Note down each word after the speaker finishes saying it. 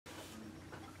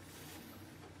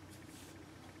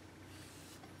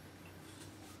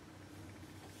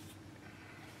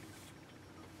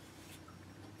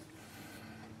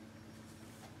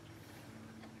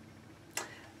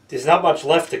There's not much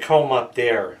left to comb up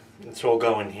there. It's all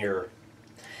going here.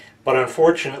 But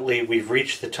unfortunately, we've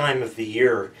reached the time of the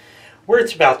year where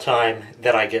it's about time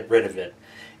that I get rid of it.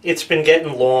 It's been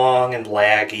getting long and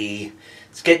laggy.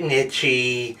 It's getting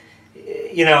itchy.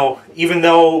 You know, even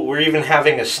though we're even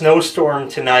having a snowstorm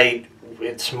tonight,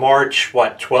 it's March,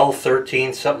 what, 12th,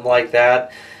 13th, something like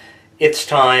that. It's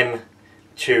time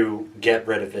to get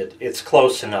rid of it. It's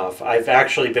close enough. I've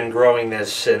actually been growing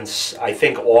this since, I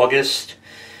think, August.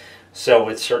 So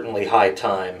it's certainly high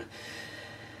time.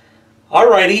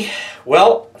 Alrighty,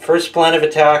 well, first plan of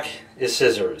attack is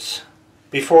scissors.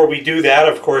 Before we do that,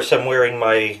 of course, I'm wearing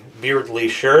my Beardly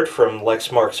shirt from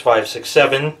Lexmark's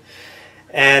 567.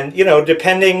 And, you know,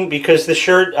 depending, because the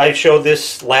shirt, I showed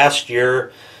this last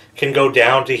year, can go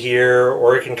down to here,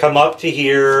 or it can come up to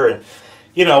here, and,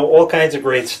 you know, all kinds of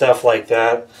great stuff like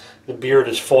that. The beard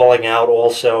is falling out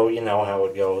also, you know how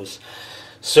it goes.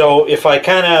 So if I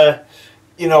kind of,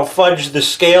 you know, fudge the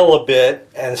scale a bit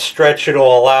and stretch it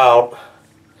all out,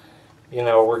 you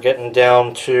know, we're getting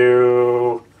down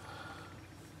to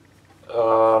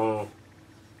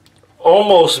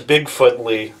almost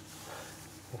Bigfootly,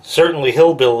 certainly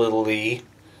hillbilly,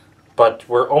 but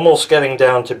we're almost getting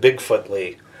down to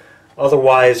Bigfootly.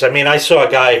 Otherwise, I mean, I saw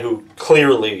a guy who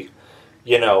clearly,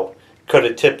 you know, could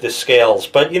have tipped the scales,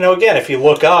 but, you know, again, if you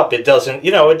look up, it doesn't,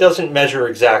 you know, it doesn't measure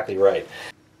exactly right.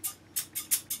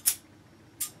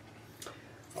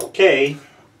 Okay,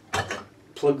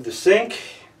 plug the sink,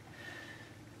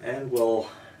 and we'll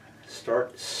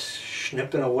start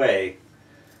snipping away.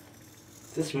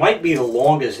 This might be the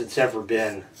longest it's ever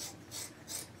been.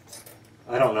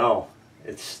 I don't know.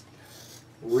 It's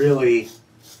really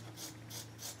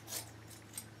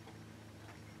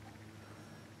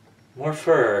more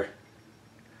fur.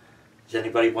 Does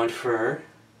anybody want fur?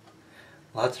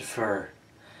 Lots of fur.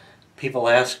 People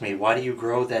ask me, why do you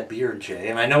grow that beard, Jay?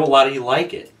 And I know a lot of you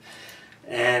like it.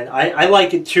 And I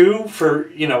like it too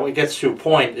for, you know, it gets to a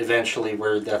point eventually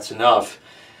where that's enough.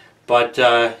 But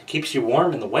it keeps you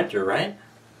warm in the winter, right?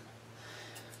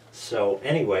 So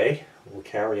anyway, we'll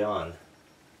carry on.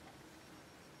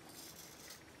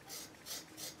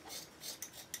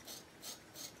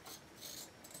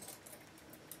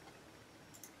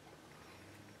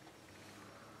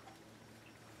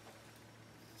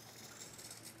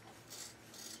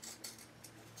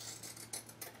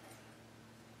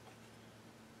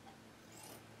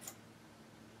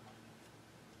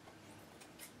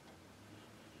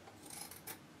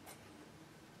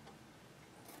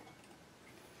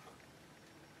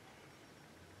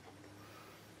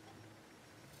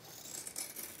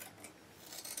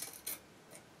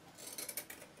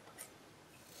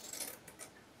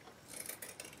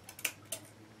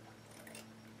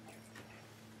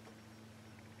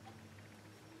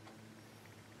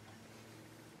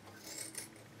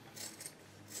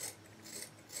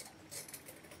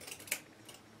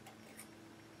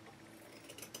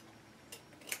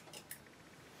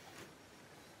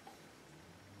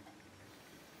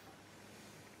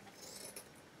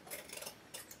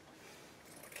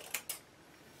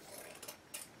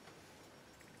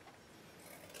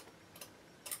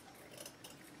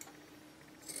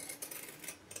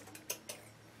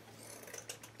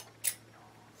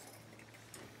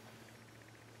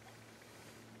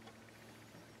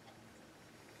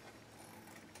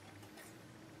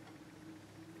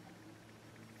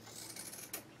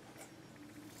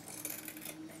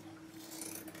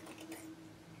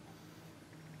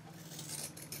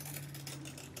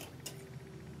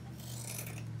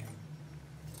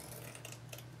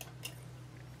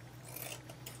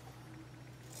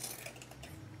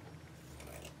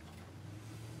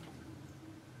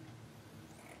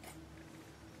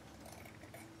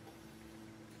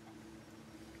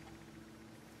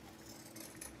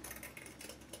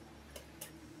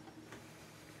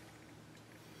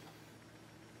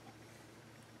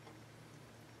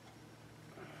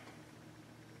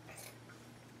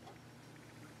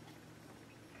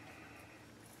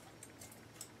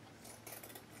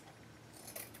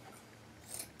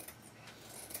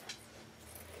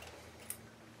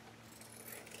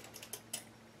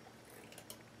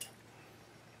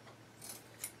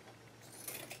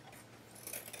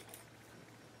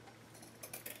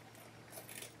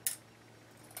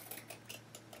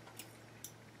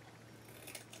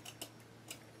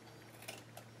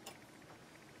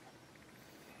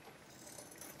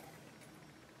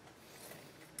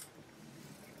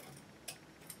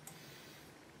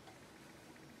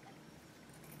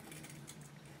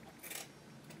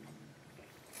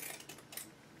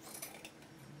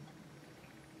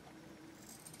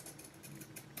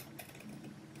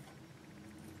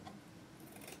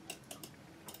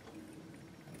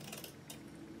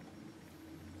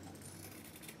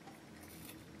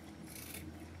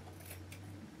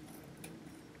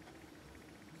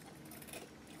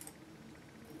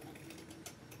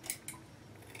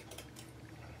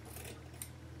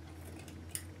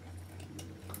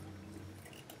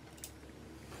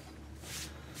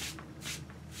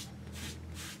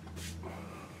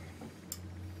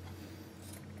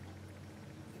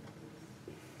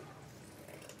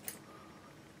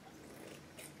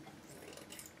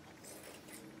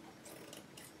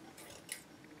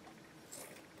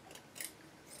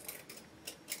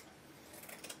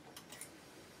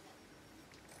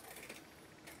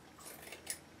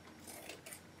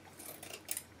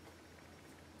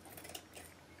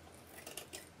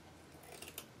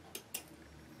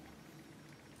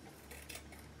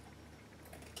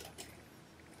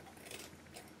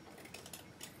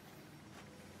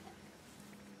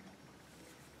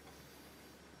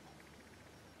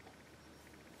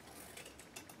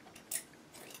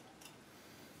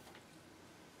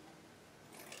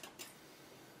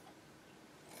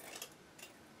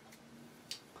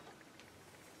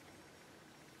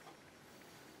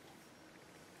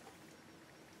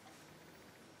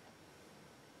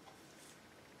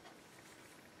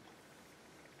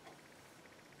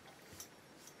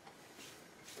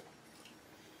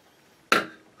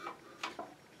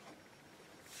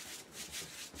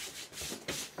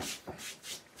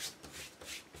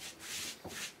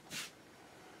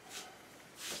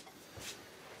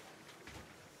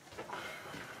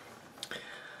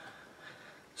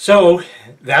 So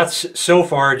that's so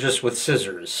far just with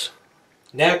scissors.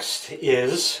 Next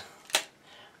is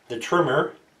the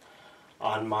trimmer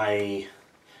on my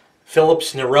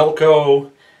Philips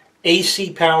Norelco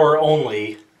AC power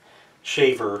only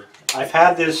shaver. I've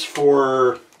had this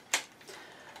for,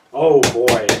 oh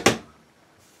boy,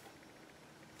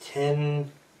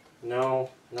 10, no,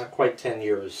 not quite 10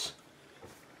 years.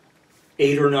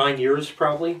 8 or 9 years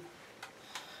probably.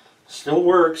 Still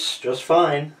works just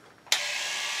fine.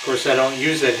 Of course, I don't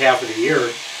use it half of the year.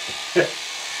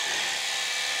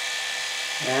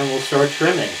 And we'll start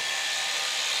trimming.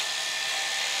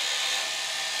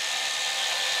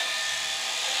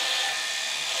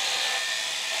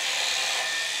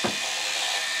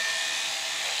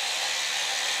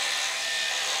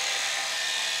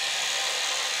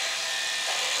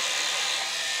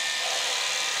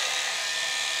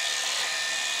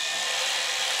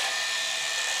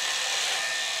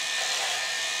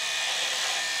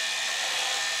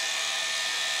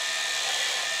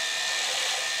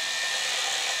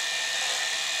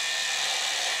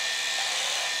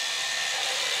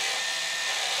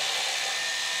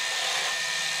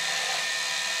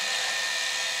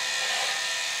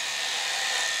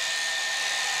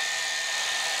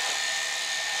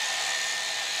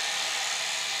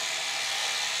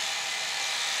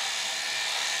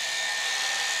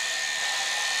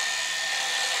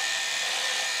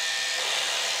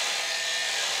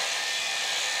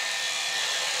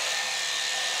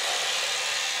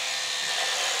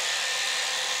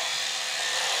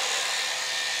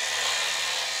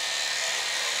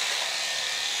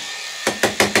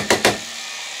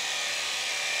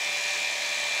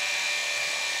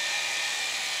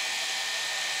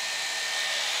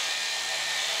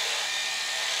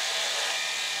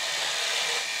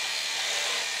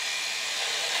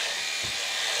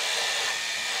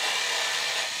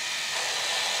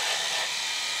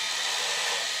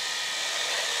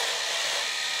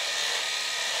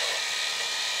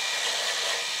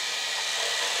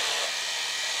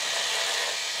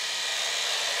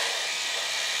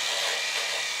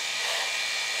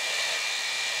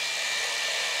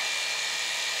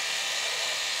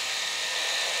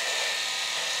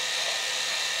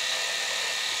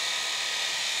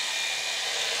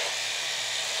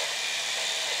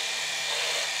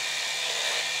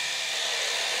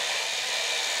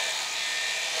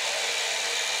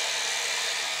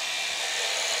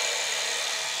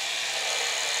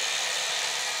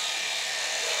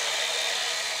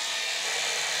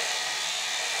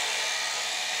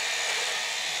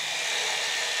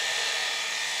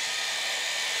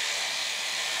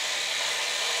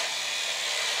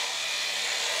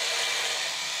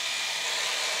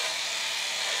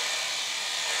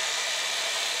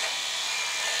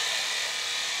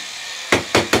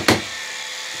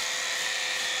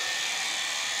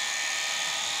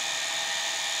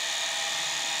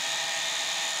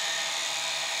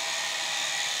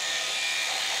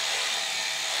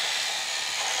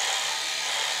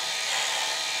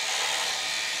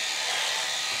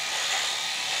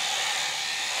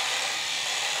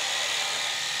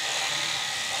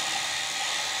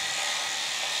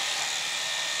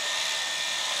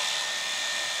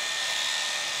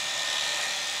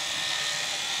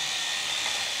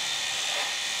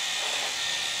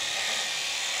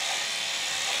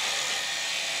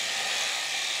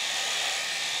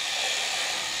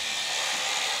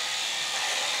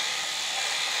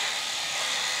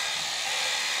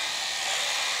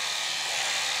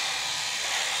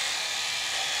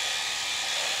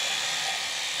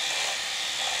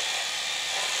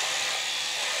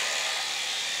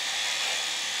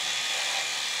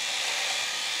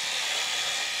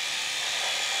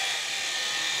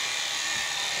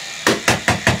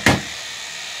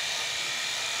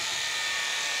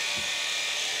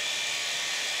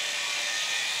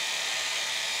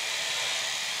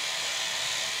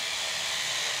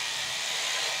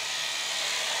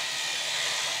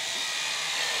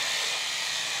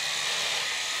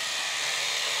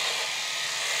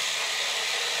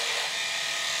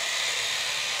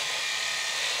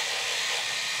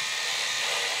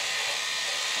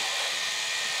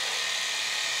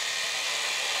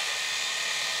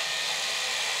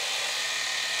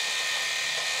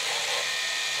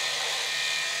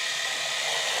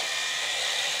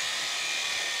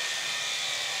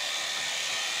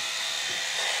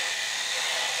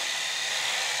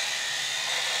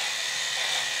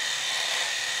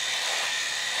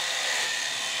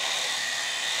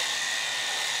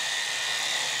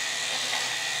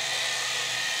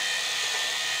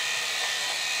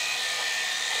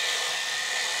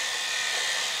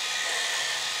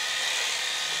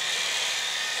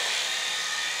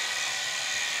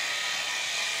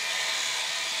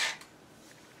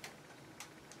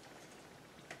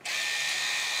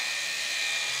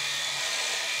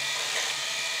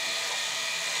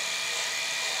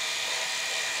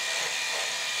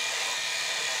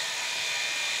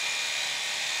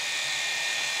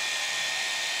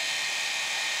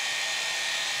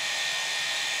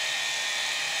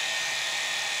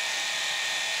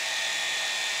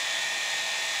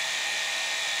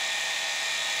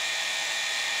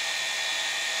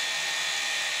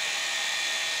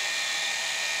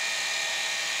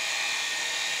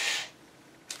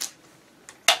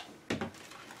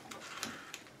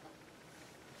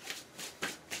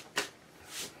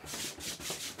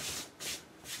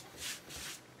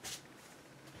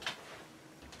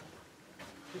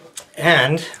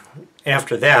 And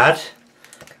after that,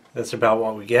 that's about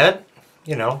what we get.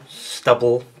 You know,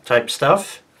 stubble type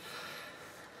stuff.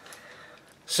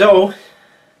 So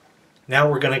now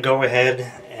we're going to go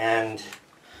ahead and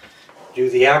do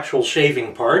the actual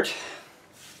shaving part.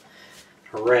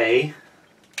 Hooray.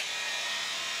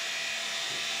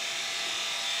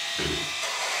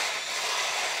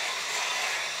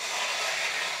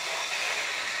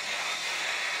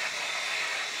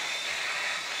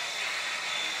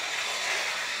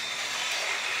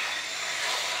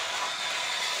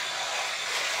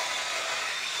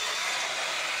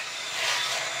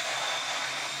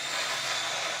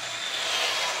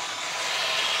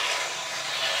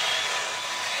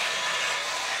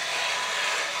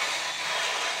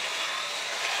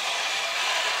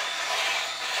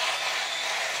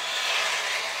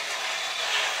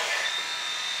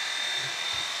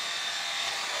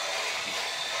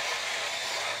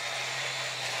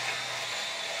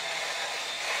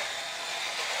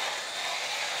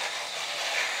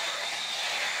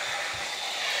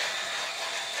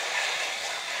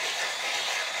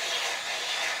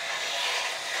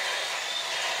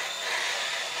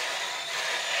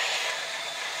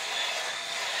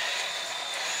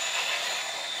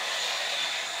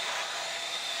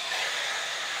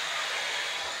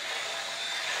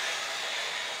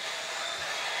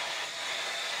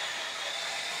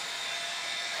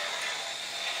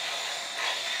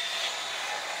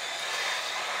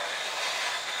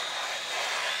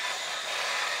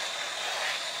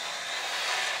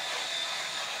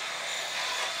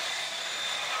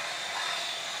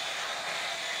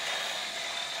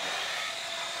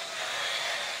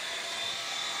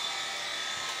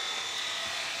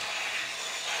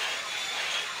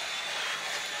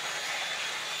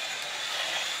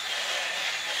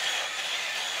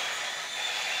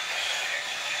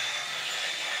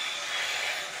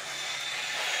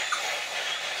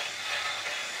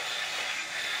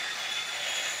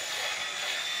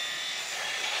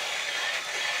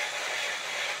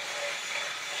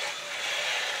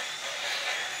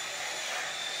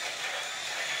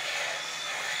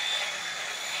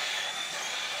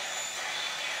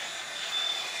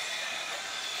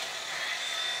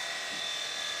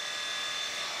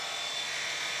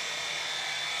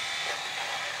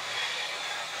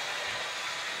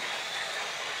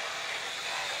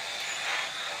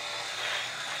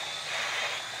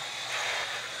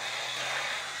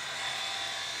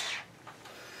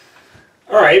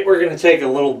 Alright, we're going to take a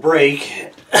little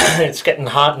break. It's getting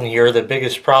hot in here. The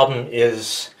biggest problem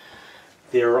is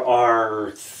there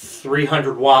are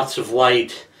 300 watts of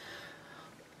light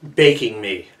baking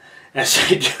me as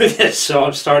I do this, so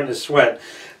I'm starting to sweat.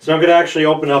 So I'm going to actually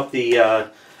open up the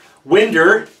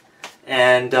winder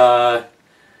and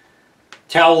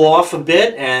towel off a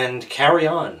bit and carry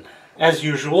on. As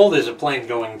usual, there's a plane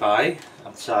going by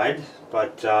outside,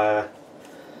 but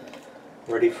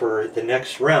ready for the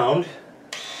next round.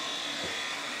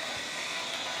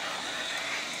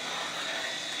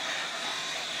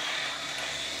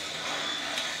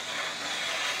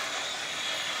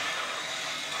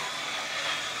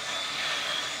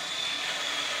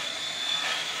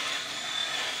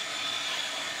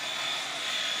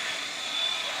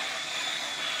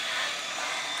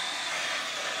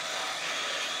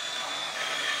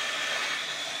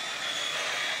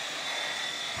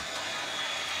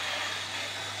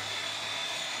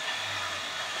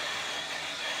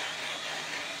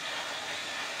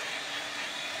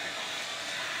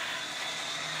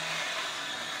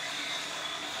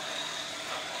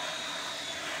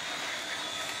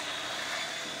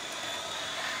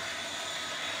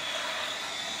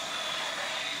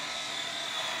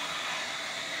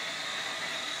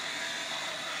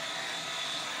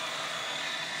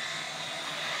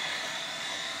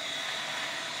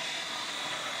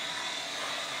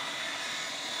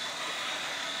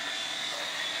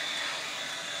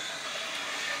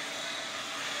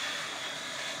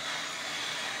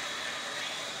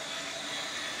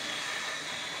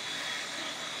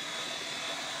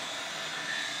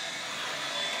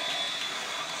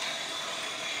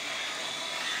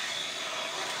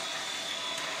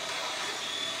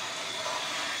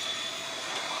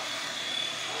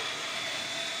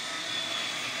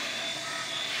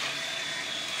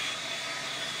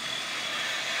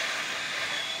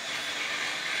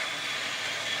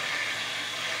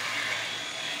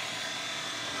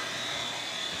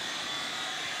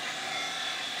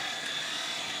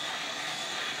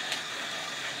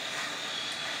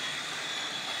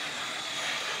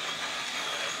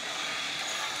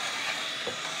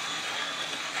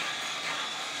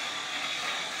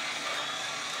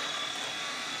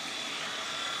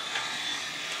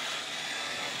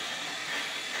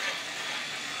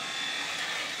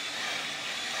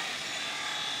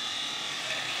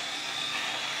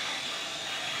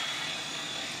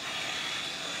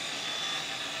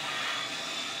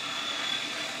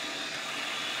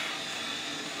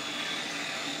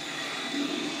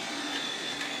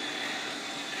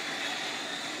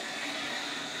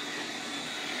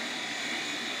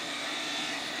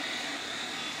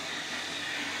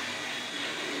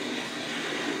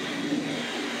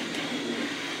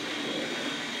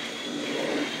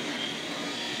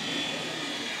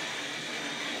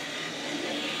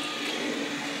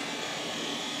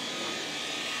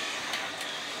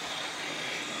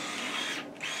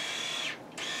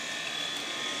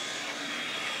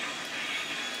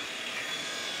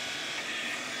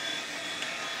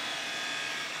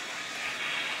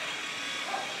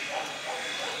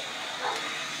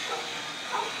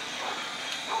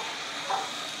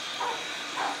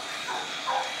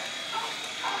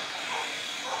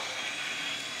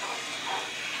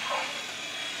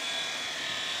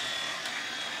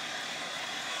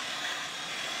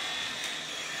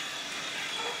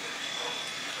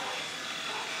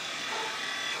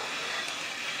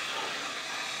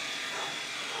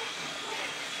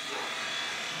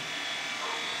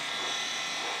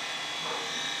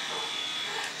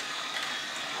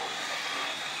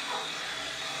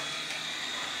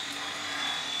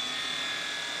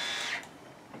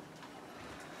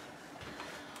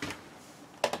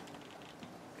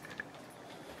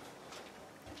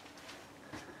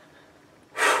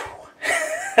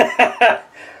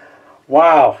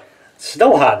 Wow, it's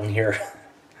still hot in here.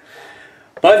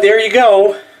 But there you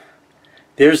go.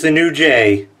 There's the new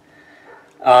J.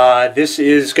 This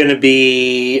is going to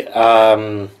be,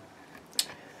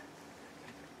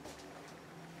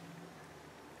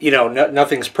 you know,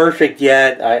 nothing's perfect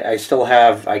yet. I still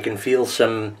have, I can feel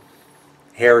some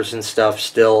hairs and stuff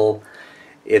still.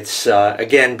 It's,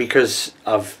 again, because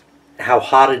of how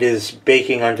hot it is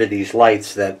baking under these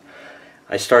lights that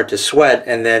I start to sweat,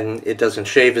 and then it doesn't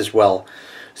shave as well.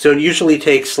 So it usually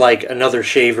takes like another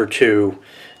shave or two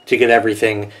to get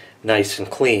everything nice and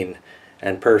clean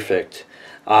and perfect.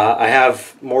 I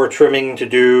have more trimming to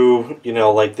do, you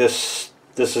know, like this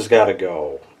has got to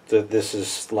go. This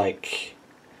is like,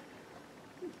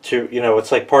 you know,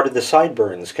 it's like part of the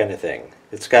sideburns kind of thing.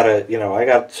 It's got to, you know, I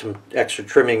got some extra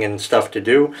trimming and stuff to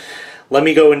do. Let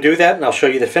me go and do that, and I'll show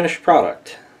you the finished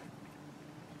product.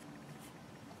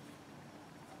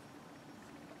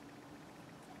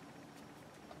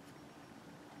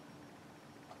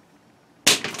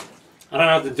 I don't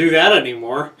have to do that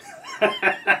anymore.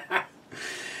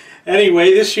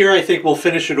 Anyway, this year I think we'll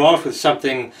finish it off with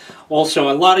something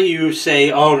also. A lot of you say,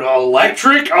 oh,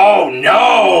 electric? Oh,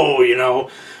 no, you know.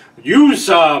 Use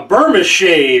Burma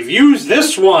Shave, use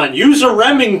this one, use a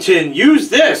Remington, use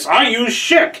this. I use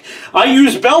Schick, I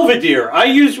use Belvedere, I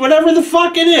use whatever the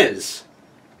fuck it is.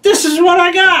 This is what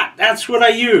I got. That's what I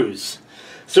use.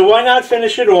 So why not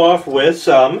finish it off with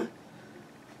some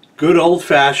good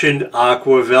old-fashioned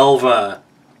Aqua Velva.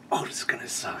 Oh, this is going to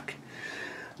suck.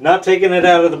 Not taking it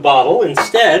out of the bottle.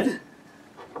 Instead,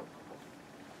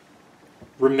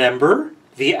 remember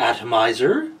the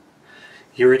atomizer?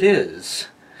 Here it is.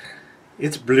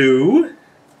 It's blue.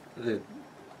 The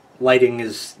lighting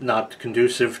is not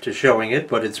conducive to showing it,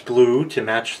 but it's blue to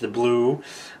match the blue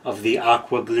of the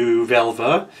Aqua Blue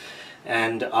Velva.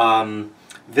 And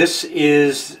this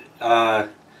is,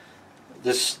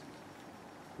 this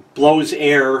blows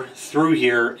air through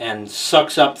here and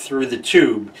sucks up through the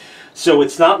tube. So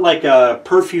it's not like a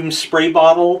perfume spray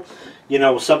bottle, you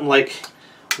know, something like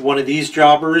one of these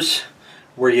jobbers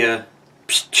where you...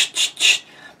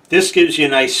 This gives you a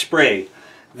nice spray.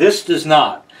 This does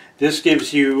not. This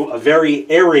gives you a very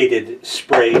aerated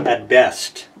spray at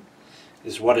best,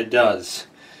 is what it does.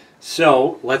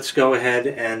 So let's go ahead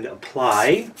and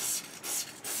apply.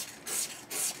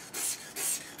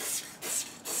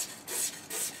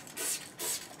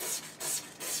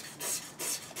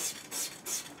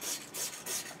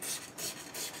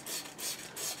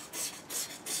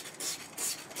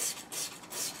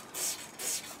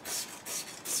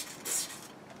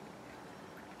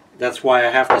 That's why I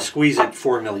have to squeeze it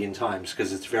 4 million times,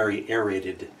 because it's very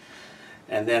aerated.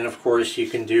 And then, of course, you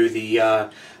can do the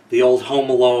old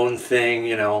Home Alone thing,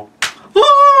 you know.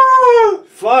 Ah!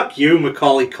 Fuck you,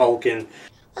 Macaulay Culkin.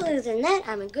 Other than that,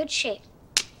 I'm in good shape.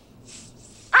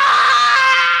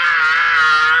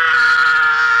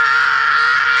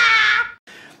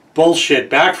 Bullshit.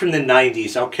 Back from the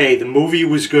 90s. Okay, the movie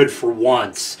was good for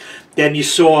once. Then you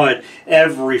saw it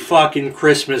every fucking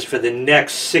Christmas for the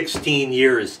next 16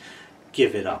 years.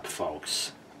 Give it up,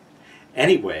 folks.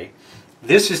 Anyway,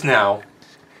 this is now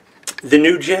the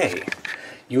new J.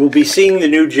 You will be seeing the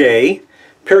new J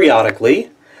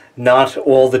periodically, not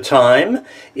all the time.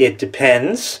 It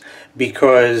depends,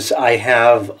 because I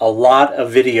have a lot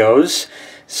of videos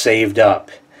saved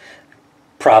up.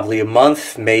 Probably a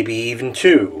month, maybe even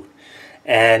 2.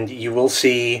 And you will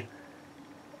see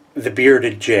the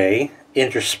bearded J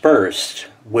interspersed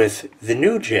with the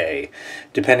new J,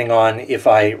 depending on if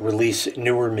I release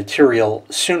newer material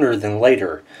sooner than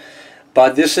later.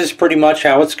 But this is pretty much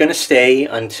how it's going to stay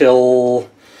until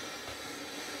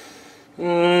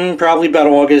probably about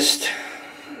August,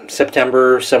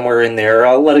 September, somewhere in there.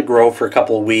 I'll let it grow for a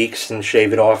couple of weeks and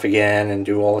shave it off again and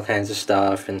do all kinds of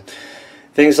stuff and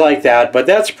things like that. But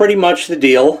that's pretty much the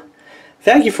deal.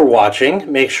 Thank you for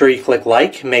watching. Make sure you click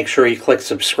like, make sure you click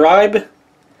subscribe,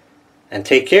 and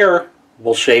take care.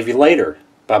 We'll shave you later.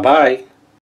 Bye-bye.